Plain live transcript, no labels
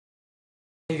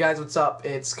Hey guys, what's up?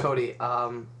 It's Cody.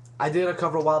 I did a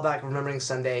cover a while back, Remembering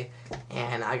Sunday,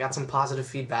 and I got some positive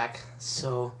feedback.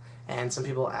 And some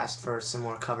people asked for some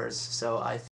more covers, so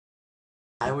I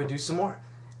would do some more.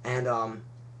 And a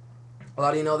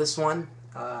lot of you know this one.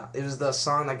 It was the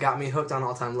song that got me hooked on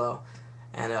All Time Low,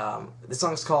 and the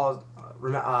song's called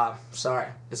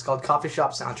it's called Coffee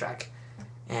Shop Soundtrack,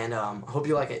 and I hope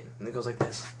you like it. And it goes like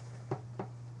this.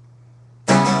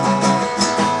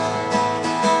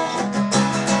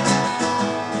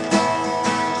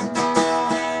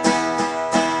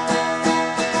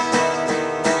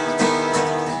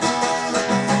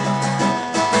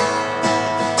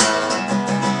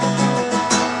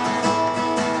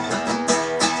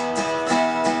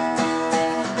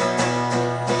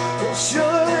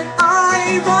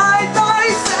 Write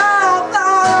myself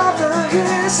out of the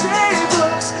history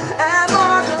books and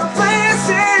mark a place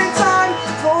in time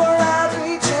for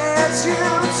every chance you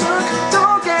took.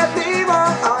 Don't get me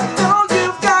wrong, I know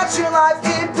you've got your life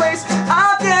in place.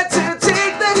 I've yet to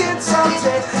take the hint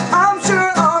someday. I'm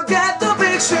sure I'll get the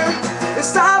picture and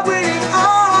stop waiting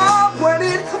up when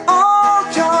it all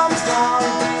comes down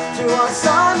to our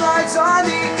sunrise on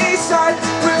the east side.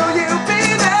 Will you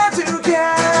be there to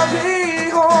carry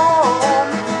home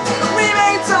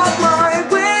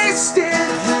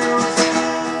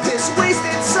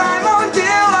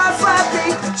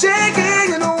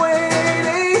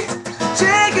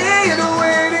shaking and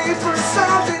waiting for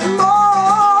something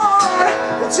more?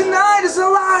 But tonight is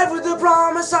alive with the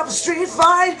promise of a street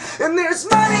fight, and there's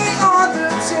money on the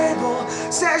table.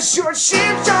 Says short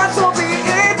sheep shots won't be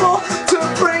able to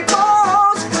break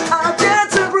bones. I'll get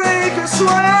to break a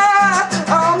sweat.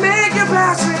 I'll make you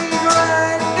pass me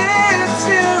right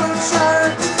into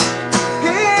turn.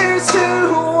 Here's to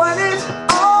when it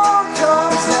all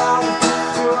comes down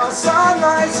to a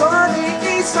sunrise on the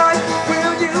east side.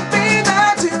 Will you be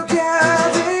there to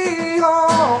carry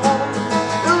home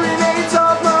the remains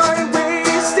of my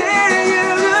wasted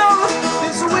youth?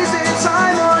 This wasted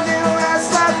time on you has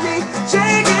left me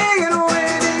shaking and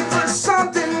waiting for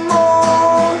something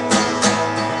more.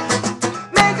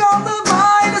 Make all the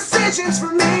right decisions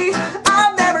for me.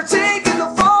 I've never taken the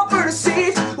fall for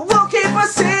deceit. We'll keep a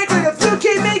secret if you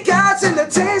keep me guessing. The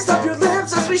taste of your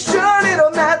lips as we shun it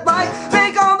on that light.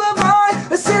 Make all the right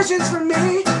decisions for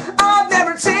me. I've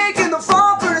never taken the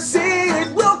fall for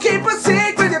deceit. We'll keep a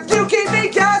secret if you keep me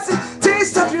guessing.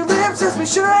 Taste of your lips as we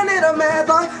shine in a mad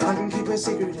light. I can keep a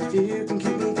secret if you can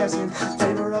keep me guessing.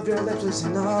 Flavor of your lips is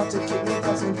enough to keep me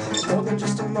guessing. It's more than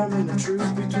just a moment of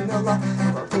truth between the love.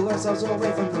 We'll pull ourselves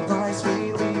away from the lies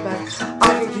we leave back.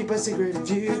 I can keep a secret if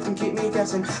you can keep me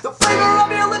guessing. The flavor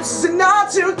of your lips is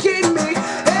enough to keep me.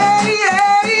 Hey,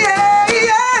 hey, hey,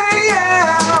 hey,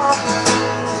 yeah.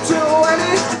 To when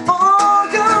it all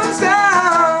comes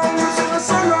down to the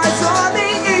sunrise on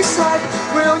the east side.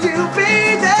 Will you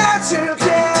be there to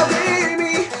carry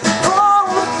me home?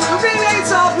 The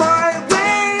remains of my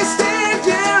wasted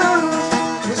youth.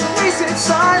 There's a wasted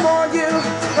time on you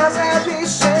as I be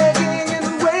shaking and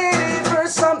waiting for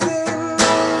something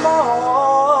more.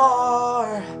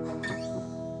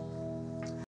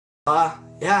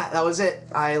 Yeah, that was it.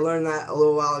 I learned that a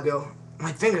little while ago.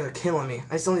 My fingers are killing me.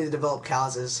 I still need to develop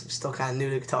calluses. I'm still kind of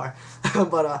new to guitar.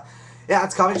 But, yeah,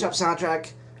 it's Coffee Shop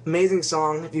Soundtrack. Amazing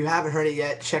song. If you haven't heard it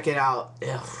yet, check it out.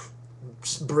 Ugh,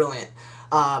 just brilliant.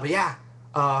 But, yeah,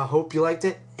 hope you liked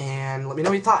it, and let me know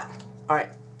what you thought.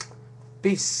 Alright,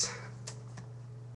 peace.